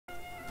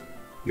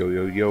Yo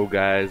yo yo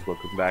guys,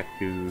 welcome back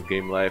to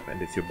Game Life,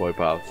 and it's your boy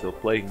Pal still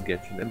playing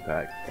Genshin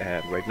Impact.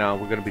 And right now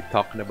we're gonna be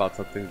talking about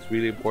something that's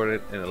really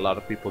important and a lot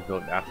of people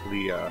don't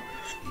actually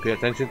pay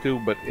attention to,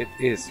 but it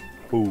is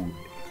food.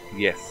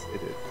 Yes,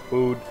 it is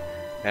food.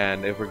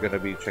 And if we're gonna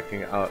be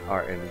checking out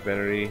our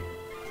inventory,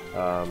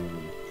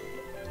 um,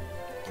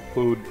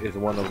 food is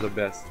one of the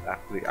best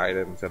actually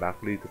items and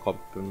actually to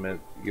complement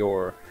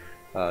your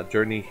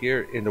journey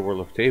here in the world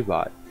of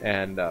Teyvat.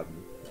 And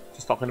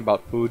just talking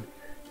about food,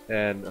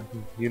 and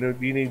you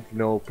need to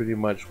know pretty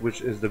much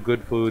which is the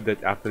good food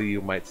that actually you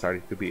might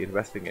start to be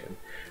investing in.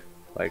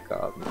 Like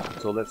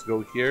so, let's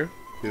go here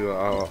to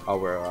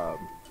our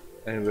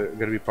and we're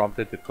gonna be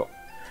prompted to cook.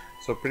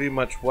 So pretty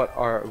much what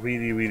are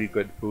really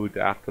good food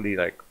to actually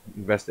like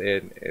invest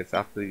in is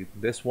actually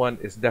this one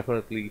is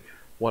definitely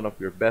one of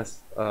your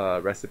best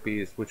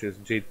recipes, which is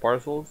jade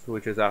parcels,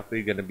 which is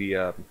actually gonna be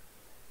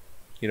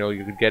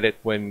you could get it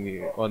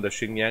when on the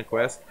Xinyan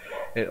quest.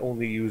 It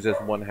only uses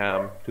one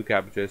ham, two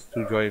cabbages,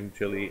 two joint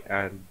chili,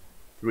 and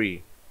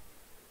three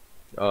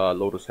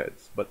lotus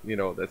heads. But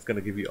that's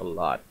gonna give you a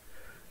lot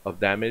of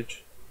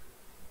damage.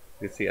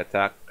 You see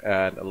attack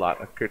and a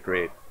lot of crit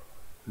rate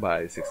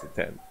by 6 to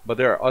 10. But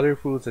there are other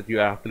foods that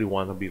you actually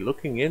want to be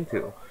looking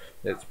into.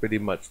 It's pretty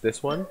much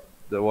this one,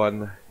 the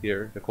one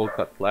here, the cold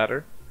cut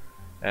platter,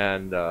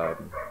 and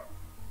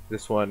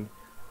this one,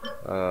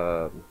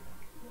 um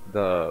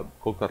the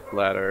cold cut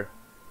platter,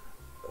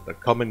 the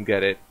come and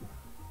get it,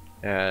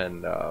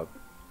 and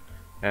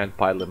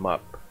pile them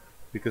up,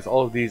 because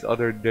all of these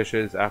other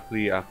dishes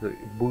actually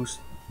boost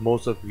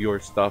most of your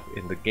stuff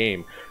in the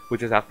game,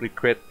 which is actually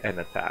crit and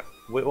attack.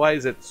 Why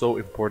is it so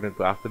important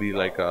to actually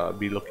like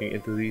be looking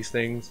into these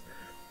things?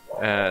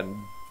 And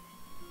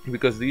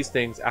because these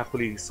things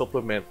actually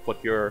supplement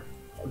what your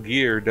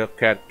gear that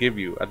can't give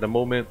you at the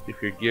moment.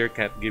 If your gear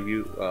can't give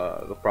you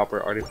the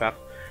proper artifact,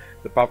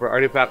 the proper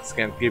artifacts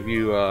can't give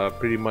you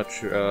pretty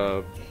much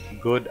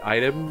good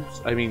items.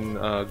 I mean,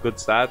 good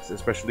stats,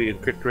 especially in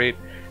crit rate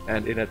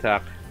and in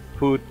attack.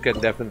 Food can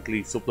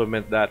definitely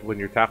supplement that when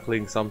you're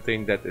tackling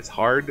something that is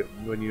hard,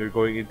 when you're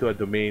going into a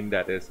domain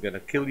that is gonna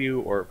kill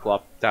you or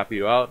tap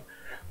you out.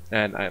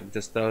 And I'm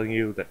just telling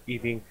you that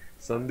eating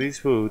some of these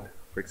food,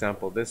 for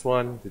example, this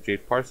one, the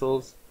jade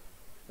parcels,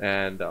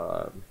 and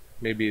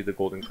maybe the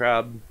golden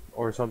crab,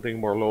 or something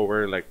more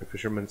lower like the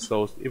fisherman's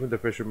toast. Even the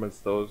fisherman's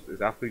toast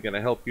is actually going to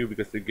help you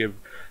because they give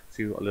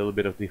you a little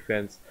bit of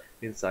defense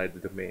inside the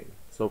domain.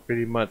 So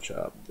pretty much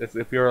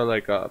if you're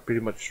like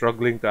pretty much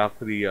struggling to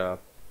actually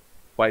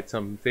fight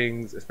some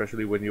things,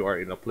 especially when you are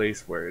in a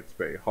place where it's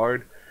very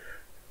hard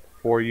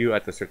for you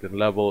at a certain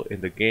level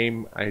in the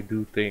game, I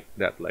do think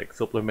that like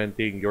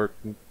supplementing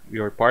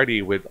your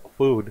party with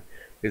food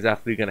is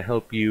actually going to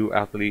help you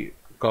actually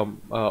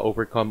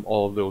overcome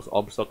all of those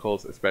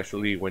obstacles,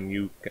 especially when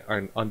you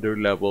are under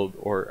leveled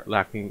or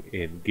lacking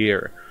in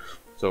gear.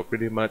 So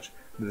pretty much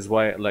this is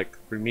why, like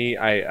for me,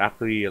 I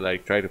actually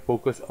like try to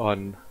focus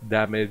on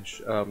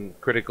damage,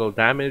 critical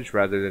damage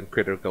rather than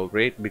critical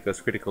rate, because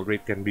critical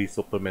rate can be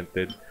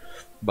supplemented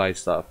by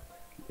stuff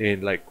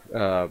in like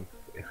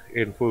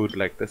in food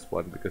like this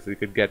one, because you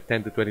could get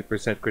 10 to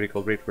 20%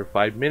 critical rate for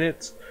 5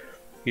 minutes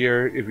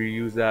here if you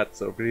use that.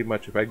 So pretty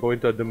much if I go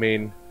into a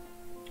domain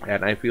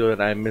and I feel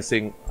that I'm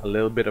missing a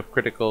little bit of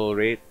critical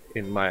rate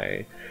in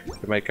my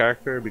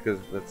character, because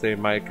let's say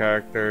my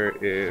character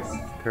is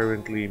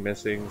currently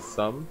missing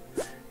some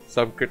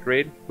crit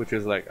rate, which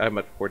is like I'm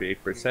at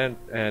 48%,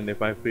 and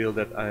if I feel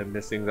that I'm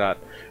missing that,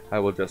 I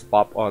will just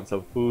pop on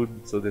some food.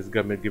 So this is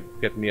gonna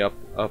get me up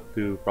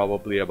to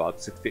probably about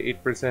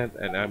 68%,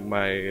 and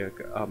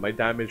my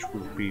damage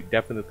will be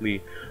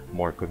definitely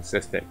more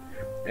consistent.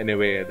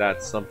 Anyway,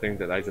 that's something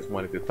that I just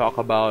wanted to talk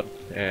about,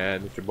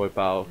 and it's your boy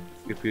Pal.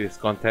 If this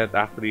content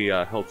actually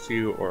helps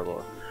you,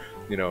 or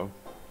you know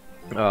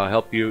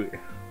help you,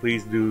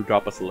 please do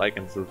drop us a like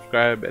and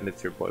subscribe. And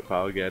it's your boy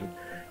Pal again,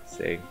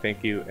 saying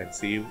thank you and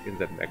see you in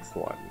the next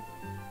one.